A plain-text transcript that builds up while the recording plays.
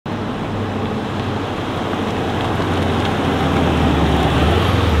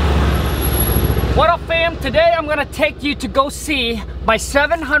gonna take you to go see my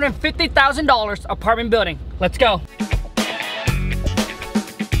 $750,000 apartment building. Let's go.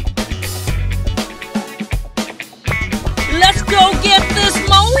 Let's go get this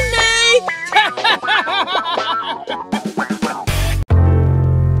money!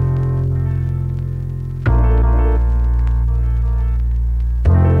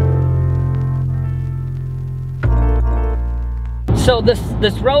 So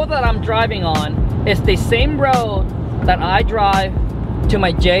this road that I'm driving on is the same road that I drive to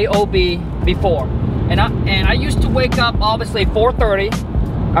my job before. And I used to wake up obviously 4:30.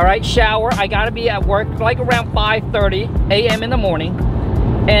 All right, shower. I gotta be at work like around 5:30 a.m. in the morning.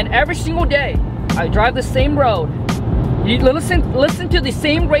 And every single day, I drive the same road. You listen to the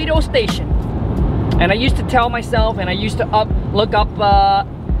same radio station. And I used to tell myself, and I used to look up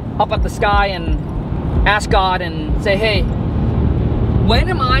at the sky and ask God and say, hey, when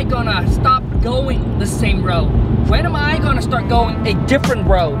am I gonna stop going the same road? When am I gonna start going a different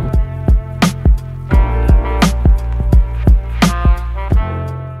road?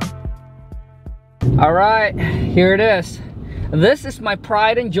 All right, here it is. This is my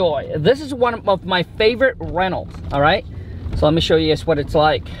pride and joy. This is one of my favorite rentals, all right? So let me show you guys what it's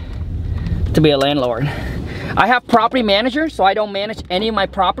like to be a landlord. I have property managers, so I don't manage any of my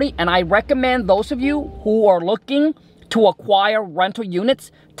property, and I recommend those of you who are looking to acquire rental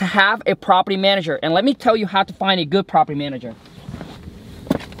units to have a property manager. And let me tell you how to find a good property manager.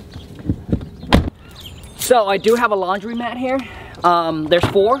 So I do have a laundromat here. There's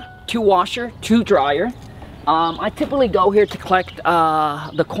 4, 2 washer, 2 dryer. I typically go here to collect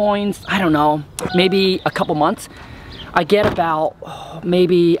the coins, I don't know, maybe a couple months. I get about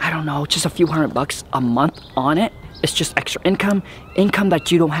maybe, I don't know, just a few $100 a month on it. It's just extra income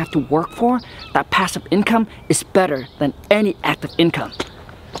that you don't have to work for. That passive income is better than any active income.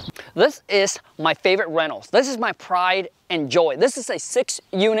 This is my favorite rentals. This is my pride and joy. This is a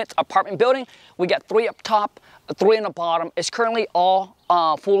 6-unit apartment building. We got 3 up top, 3 in the bottom. It's currently all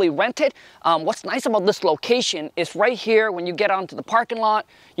fully rented. What's nice about this location is right here, when you get onto the parking lot,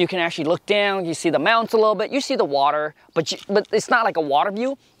 you can actually look down, you see the mountains a little bit, you see the water, but it's not like a water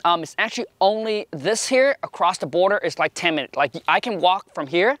view. It's actually only this here across the border is like 10 minutes. Like I can walk from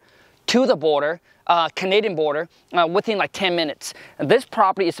here to the border, Canadian border, within like 10 minutes. And this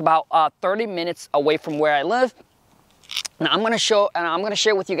property is about 30 minutes away from where I live. Now I'm gonna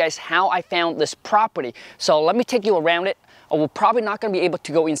share with you guys how I found this property. So let me take you around it. We're probably not going to be able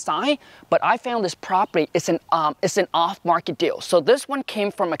to go inside, but I found this property. It's an off-market deal. So this one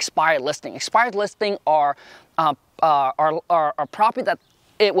came from expired listing. Expired listing are property that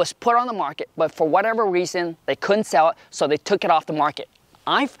it was put on the market, but for whatever reason they couldn't sell it, so they took it off the market.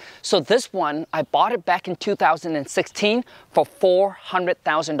 So this one, I bought it back in 2016 for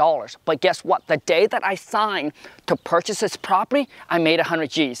 $400,000. But guess what? The day that I signed to purchase this property, I made 100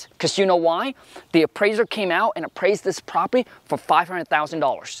 G's. Because you know why? The appraiser came out and appraised this property for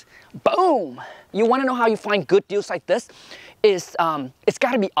 $500,000. Boom! You want to know how you find good deals like this? It's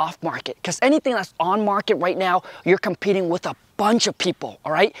got to be off market. Because anything that's on market right now, you're competing with a bunch of people,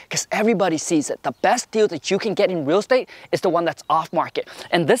 all right? Because everybody sees it. The best deal that you can get in real estate is the one that's off market.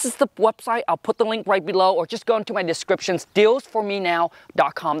 And this is the website. I'll put the link right below, or just go into my descriptions,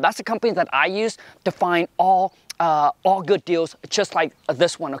 dealsformenow.com. That's the company that I use to find all good deals, just like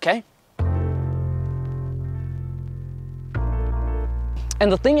this one, okay?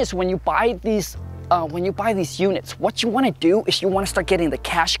 And the thing is, when you buy these units, what you want to do is you want to start getting the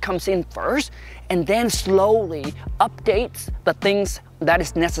cash comes in first, and then slowly updates the things that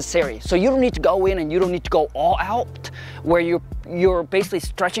is necessary. So you don't need to go in and you don't need to go all out where you're basically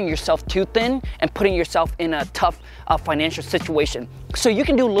stretching yourself too thin and putting yourself in a tough financial situation. So you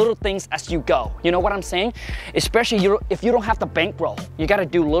can do little things as you go. You know what I'm saying? Especially if you don't have the bankroll, you got to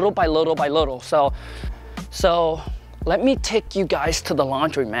do little by little by little. So let me take you guys to the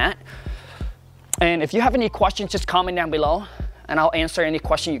laundromat. And if you have any questions, just comment down below and I'll answer any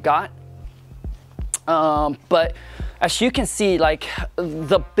question you got. But as you can see, like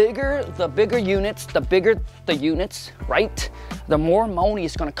the bigger units, the bigger the units, right? The more money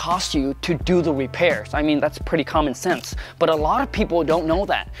it's gonna cost you to do the repairs. I mean, that's pretty common sense. But a lot of people don't know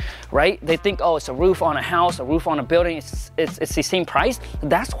that, right? They think, oh, it's a roof on a house, a roof on a building, it's the same price.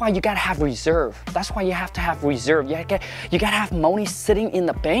 That's why you gotta have reserve. That's why you have to have reserve. You gotta have money sitting in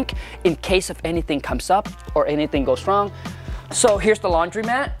the bank in case if anything comes up or anything goes wrong. So here's the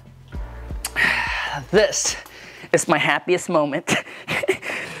laundromat. This is my happiest moment.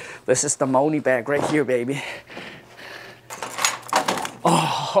 This is the money bag right here, baby.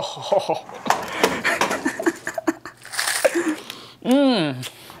 Oh.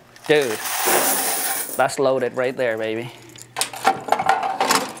 Dude, That's loaded right there, baby.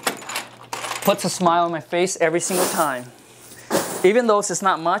 Puts a smile on my face every single time. Even though it's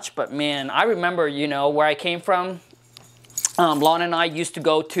not much, but man, I remember, you know, where I came from. Lon and I used to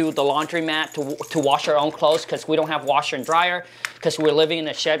go to the laundromat to wash our own clothes because we don't have washer and dryer because we're living in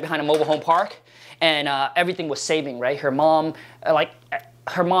a shed behind a mobile home park, and everything was saving, right? Her mom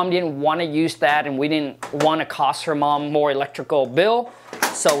didn't want to use that, and we didn't want to cost her mom more electrical bill,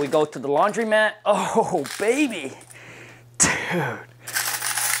 so we go to the laundromat. Oh, baby, dude,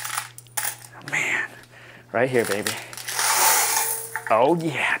 man, right here, baby. Oh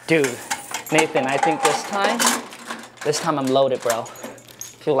yeah, dude. Nathan, I think this time I'm loaded, bro.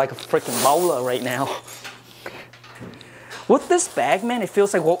 Feel like a freaking bowler right now. With this bag, man, it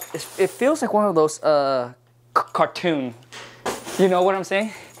feels like one of those cartoon. You know what I'm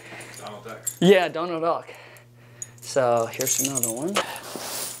saying? Donald Duck. Yeah, Donald Duck. So here's another one.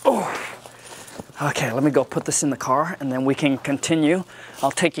 Oh. Okay, let me go put this in the car and then we can continue.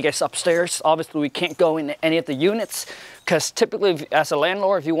 I'll take you guys upstairs. Obviously, we can't go into any of the units because typically, as a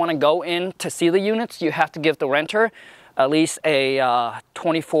landlord, if you want to go in to see the units, you have to give the renter at least a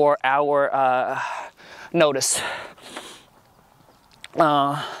 24-hour notice.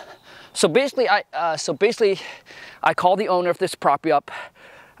 So basically, I called the owner of this property up,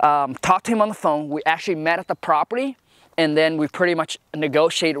 talked to him on the phone. We actually met at the property, and then we pretty much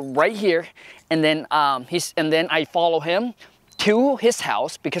negotiated right here. And then I follow him to his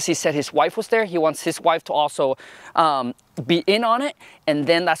house because he said his wife was there. He wants his wife to also be in on it, and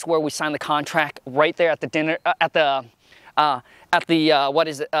then that's where we sign the contract right there at the dinner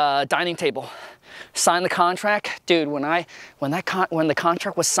dining table. Sign the contract, dude. When the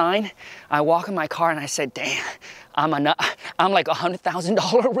contract was signed, I walk in my car and I said, "Damn, I'm like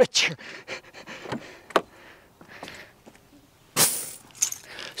 $100,000 richer."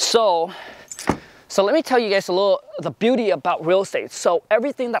 So let me tell you guys the beauty about real estate. So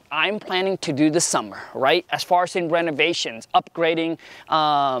everything that I'm planning to do this summer, right? As far as in renovations, upgrading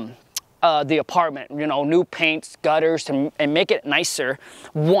the apartment, you know, new paints, gutters, and make it nicer.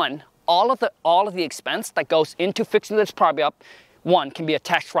 One, all of the expense that goes into fixing this property up, one, can be a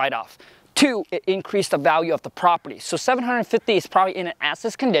tax write-off. Two, it increased the value of the property. So $750 is probably in an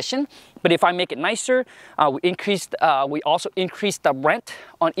as-is condition, but if I make it nicer, we also increase the rent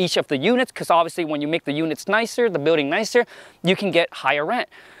on each of the units, because obviously when you make the units nicer, the building nicer, you can get higher rent.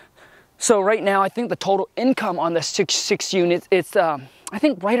 So right now, I think the total income on the six units, it's I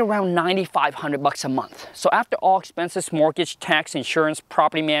think right around $9,500 a month. So after all expenses, mortgage, tax, insurance,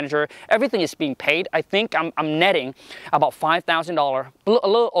 property manager, everything is being paid, I think I'm netting about $5,000, a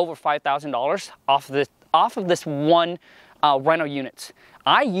little over $5,000 off of this one rental unit.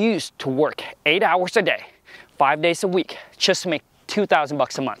 I used to work 8 hours a day, 5 days a week, just to make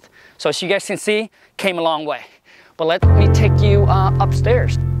 $2,000 a month. So as you guys can see, came a long way. But let me take you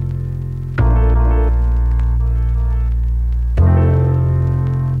upstairs.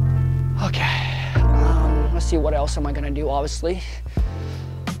 Okay, let's see, what else am I gonna do, obviously.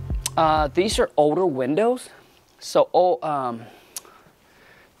 These are older windows. So,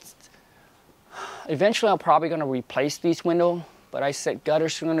 eventually I'm probably gonna replace these windows, but I said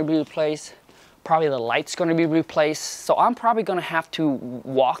gutters are gonna be replaced. Probably the light's gonna be replaced. So I'm probably gonna have to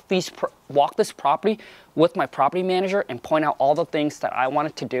walk this property with my property manager and point out all the things that I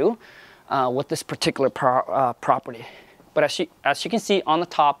wanted to do with this particular property. But as you can see on the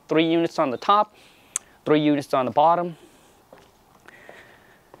top, 3 units on the top, 3 units on the bottom.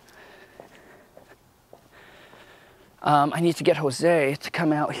 I need to get Jose to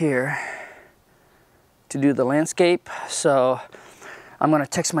come out here to do the landscape. So I'm gonna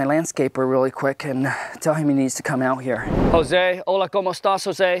text my landscaper really quick and tell him he needs to come out here. Jose, hola, ¿cómo estás,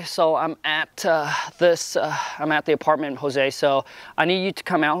 Jose? So I'm at the apartment, Jose. So I need you to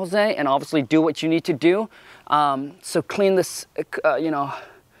come out, Jose, and obviously do what you need to do. So clean this,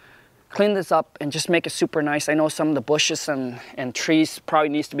 clean this up and just make it super nice. I know some of the bushes and trees probably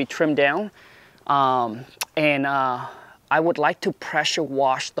needs to be trimmed down. I would like to pressure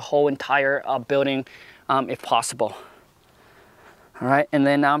wash the whole entire building if possible. All right, and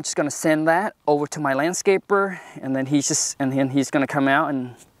then I'm just gonna send that over to my landscaper, and then he's gonna come out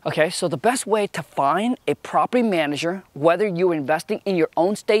and... Okay, so the best way to find a property manager, whether you're investing in your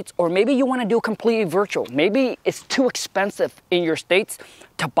own states or maybe you wanna do completely virtual, maybe it's too expensive in your states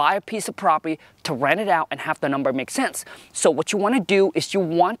to buy a piece of property, to rent it out and have the number make sense. So what you wanna do is you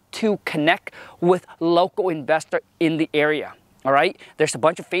want to connect with local investor in the area. All right, there's a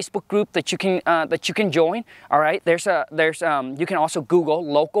bunch of Facebook group that you can join. All right, you can also Google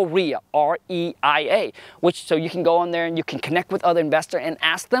local REIA, REIA, which so you can go on there and you can connect with other investors and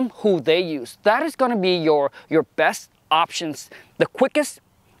ask them who they use. That is going to be your best options, the quickest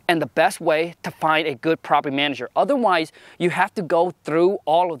and the best way to find a good property manager. Otherwise, you have to go through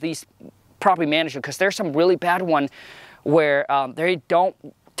all of these property managers, because there's some really bad ones where they don't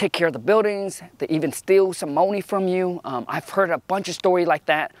take care of the buildings, they even steal some money from you. I've heard a bunch of stories like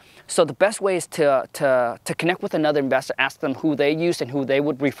that. So the best way is to connect with another investor, ask them who they use and who they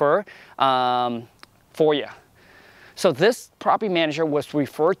would refer for you. So this property manager was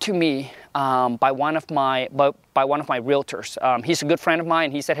referred to me by one of my realtors. He's a good friend of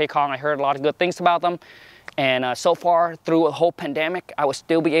mine. He said, "Hey, Kong, I heard a lot of good things about them. And so far, through a whole pandemic, I will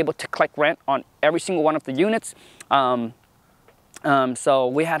still be able to collect rent on every single one of the units." So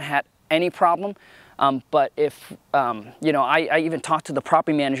we hadn't had any problem. But if, I even talked to the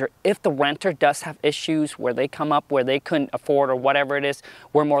property manager, if the renter does have issues where they come up where they couldn't afford or whatever it is,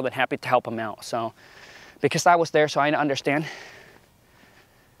 we're more than happy to help them out. So, because I was there, so I understand.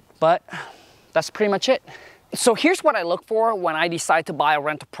 But that's pretty much it. So here's what I look for when I decide to buy a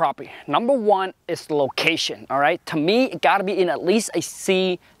rental property. Number one is the location, all right? To me, it gotta be in at least a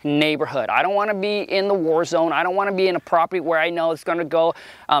C neighborhood. I don't wanna be in the war zone. I don't wanna be in a property where I know it's gonna go,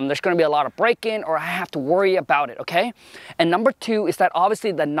 there's gonna be a lot of break-in or I have to worry about it, okay? And number two is that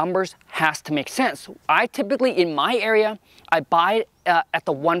obviously the numbers has to make sense. I typically, in my area, I buy at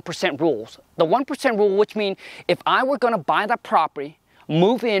the 1% rules. The 1% rule, which means if I were gonna buy that property,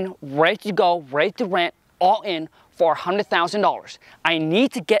 move in, ready to go, ready to rent, all in for $100,000. I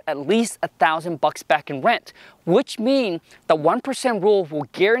need to get at least $1,000 back in rent, which means the 1% rule will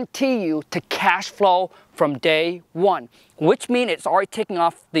guarantee you to cash flow from day one, which means it's already taking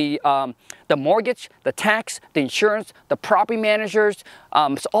off the mortgage, the tax, the insurance, the property managers,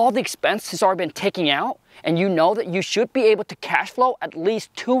 so all the expense has already been taken out, and you know that you should be able to cash flow at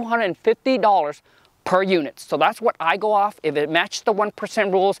least $250 per unit. So that's what I go off. If it matches the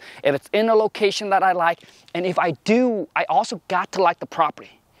 1% rules, if it's in a location that I like, and if I do, I also got to like the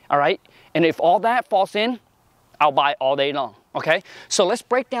property, all right? And if all that falls in, I'll buy all day long, okay? So let's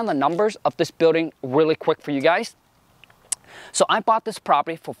break down the numbers of this building really quick for you guys. So I bought this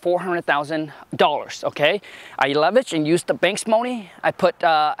property for $400,000, okay? I leveraged and used the bank's money. I think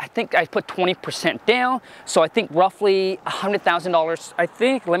I put 20% down. So I think roughly $100,000, I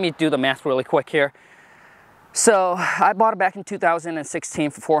think. Let me do the math really quick here. So I bought it back in 2016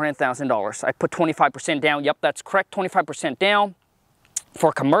 for $400,000. I put 25% down. Yep, that's correct, 25% down.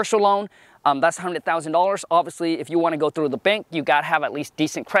 For a commercial loan, that's $100,000. Obviously, if you want to go through the bank, you got to have at least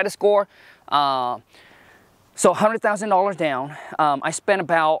decent credit score. So $100,000 down. I spent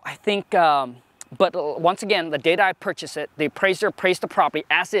about, I think, but once again, the day that I purchased it, the appraiser appraised the property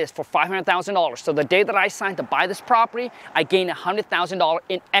as is for $500,000. So the day that I signed to buy this property, I gained $100,000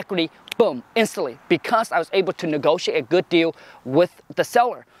 in equity, boom, instantly, because I was able to negotiate a good deal with the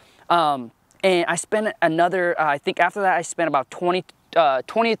seller. And I spent another, I think after that, I spent about $20,000 to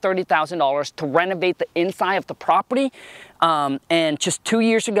 $30,000 to renovate the inside of the property. And just 2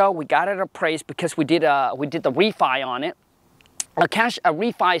 years ago, we got it appraised because we did the refi on it. A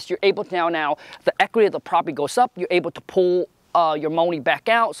refi is you're able to now the equity of the property goes up. You're able to pull your money back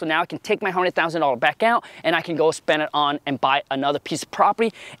out. So now I can take my $100,000 back out and I can go spend it on and buy another piece of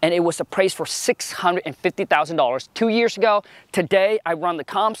property. And it was appraised for $650,000 2 years ago. Today I run the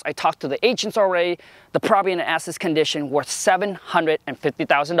comps. I talked to the agents already. The property in the assets condition worth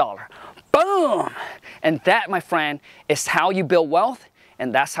 $750,000. Boom! And that, my friend, is how you build wealth,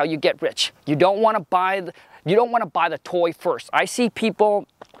 and that's how you get rich. You don't want to buy the toy first. I see people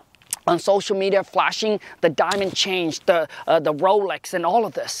on social media flashing the diamond chains, the Rolex and all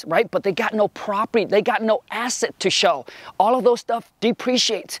of this, right? But they got no property, they got no asset to show. All of those stuff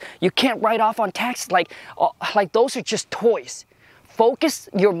depreciates. You can't write off on taxes, like those are just toys. Focus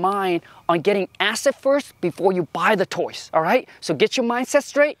your mind on getting asset first before you buy the toys, all right? So get your mindset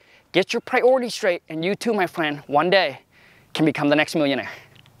straight, get your priorities straight, and you too, my friend, one day can become the next millionaire.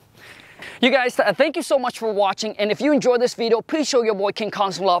 You guys, thank you so much for watching, and if you enjoyed this video, please show your boy King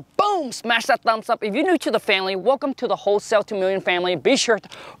Kong some love. Boom! Smash that thumbs up. If you're new to the family, welcome to the Wholesale to Million family. Be sure to,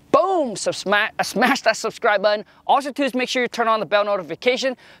 boom, smash that subscribe button. Also, too, is make sure you turn on the bell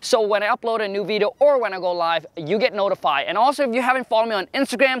notification so when I upload a new video or when I go live, you get notified. And also, if you haven't followed me on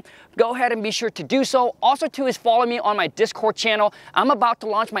Instagram, go ahead and be sure to do so. Also, too, is follow me on my Discord channel. I'm about to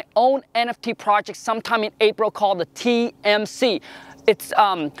launch my own NFT project sometime in April called the TMC. it's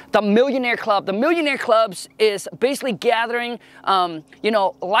the Millionaire Club. The Millionaire Clubs is basically gathering, you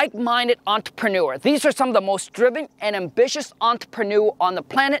know, like-minded entrepreneurs. These are some of the most driven and ambitious entrepreneurs on the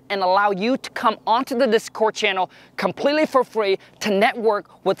planet, and allow you to come onto the Discord channel completely for free to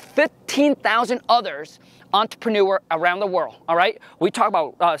network with 15,000 others entrepreneurs around the world. All right, we talk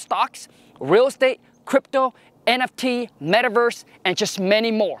about stocks, real estate, crypto, NFT, metaverse, and just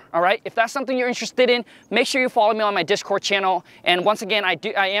many more. All right, if that's something you're interested in, make sure you follow me on my Discord channel. And once again, I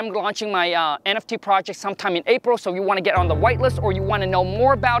am launching my NFT project sometime in April. So if you want to get on the whitelist, or you want to know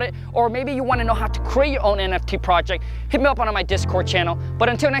more about it, or maybe you want to know how to create your own NFT project, hit me up on my Discord channel. But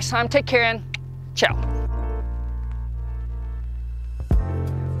until next time, take care and ciao.